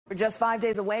We're just 5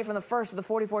 days away from the first of the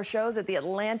 44 shows at the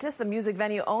Atlantis, the music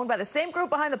venue owned by the same group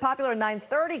behind the popular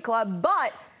 930 Club,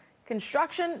 but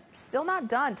construction still not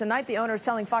done. Tonight, the owner is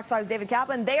telling Fox 5's David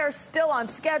Kaplan they are still on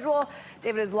schedule.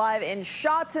 David is live in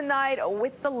Shaw tonight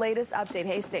with the latest update.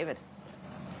 Hey, David.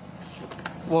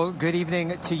 Well, good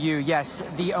evening to you. Yes,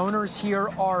 the owners here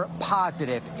are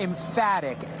positive,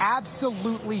 emphatic,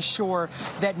 absolutely sure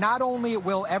that not only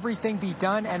will everything be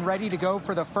done and ready to go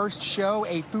for the first show,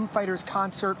 a Foo Fighters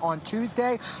concert on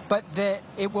Tuesday, but that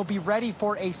it will be ready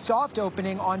for a soft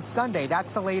opening on Sunday.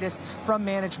 That's the latest from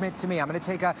management to me. I'm going to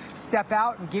take a step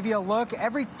out and give you a look.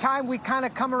 Every time we kind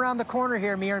of come around the corner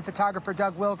here, me and photographer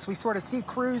Doug Wilkes, we sort of see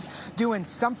crews doing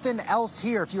something else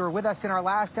here. If you were with us in our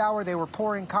last hour, they were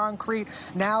pouring concrete.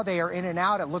 Now they are in and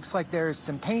out. It looks like there's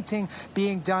some painting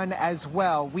being done as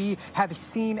well. We have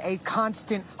seen a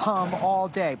constant hum all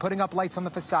day, putting up lights on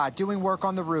the facade, doing work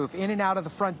on the roof, in and out of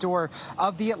the front door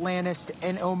of the Atlantis,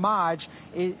 an homage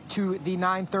to the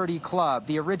 930 Club,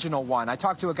 the original one. I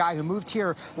talked to a guy who moved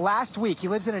here last week. He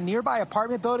lives in a nearby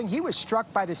apartment building. He was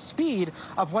struck by the speed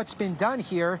of what's been done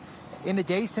here in the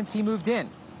days since he moved in.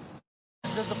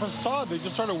 The facade, they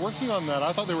just started working on that.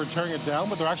 I thought they were tearing it down,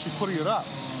 but they're actually putting it up.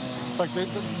 Like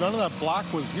none of that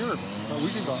block was here a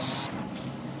week ago.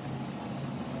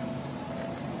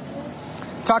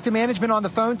 Talked to management on the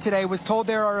phone today, was told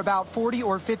there are about 40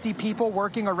 or 50 people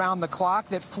working around the clock,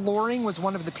 that flooring was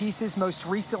one of the pieces most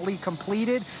recently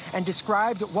completed, and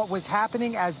described what was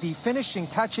happening as the finishing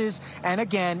touches, and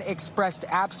again expressed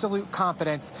absolute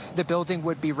confidence the building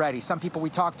would be ready. Some people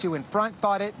we talked to in front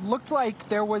thought it looked like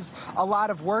there was a lot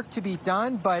of work to be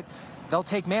done, but they'll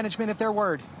take management at their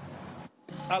word.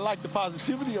 I like the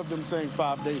positivity of them saying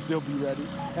 5 days they'll be ready,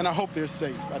 and I hope they're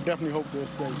safe. I definitely hope they're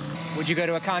safe. Would you go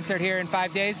to a concert here in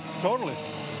 5 days? Totally.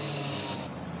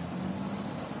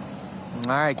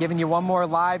 All right, giving you one more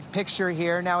live picture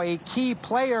here. Now, a key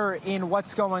player in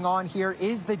what's going on here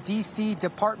is the D.C.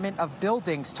 Department of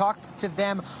Buildings. Talked to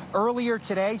them earlier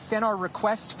today, sent our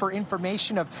request for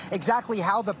information of exactly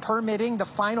how the permitting, the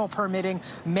final permitting,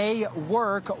 may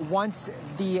work once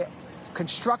the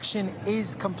construction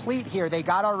is complete here. They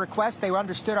got our request, they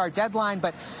understood our deadline,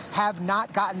 but have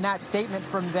not gotten that statement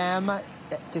from them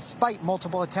despite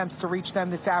multiple attempts to reach them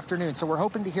this afternoon. So we're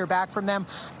hoping to hear back from them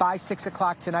by 6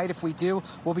 o'clock tonight. If we do,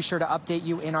 we'll be sure to update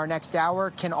you in our next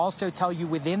hour. Can also tell you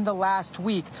within the last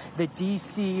week, the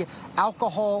D.C.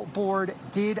 Alcohol Board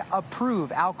did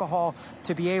approve alcohol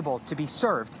to be able to be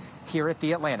served here at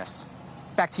the Atlantis.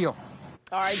 Back to you.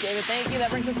 All right, David, thank you. That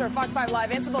brings us to our Fox 5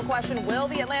 Live Answerable question. Will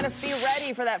the Atlantis be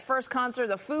ready for that first concert,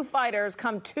 the Foo Fighters,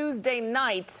 come Tuesday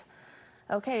night?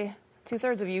 Okay,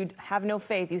 2/3 of you have no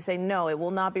faith. You say no, it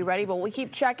will not be ready, but we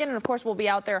keep checking. And, of course, we'll be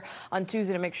out there on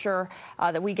Tuesday to make sure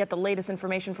that we get the latest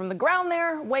information from the ground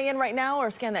there. Weigh in right now or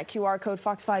scan that QR code,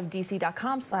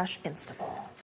 fox5dc.com/instable.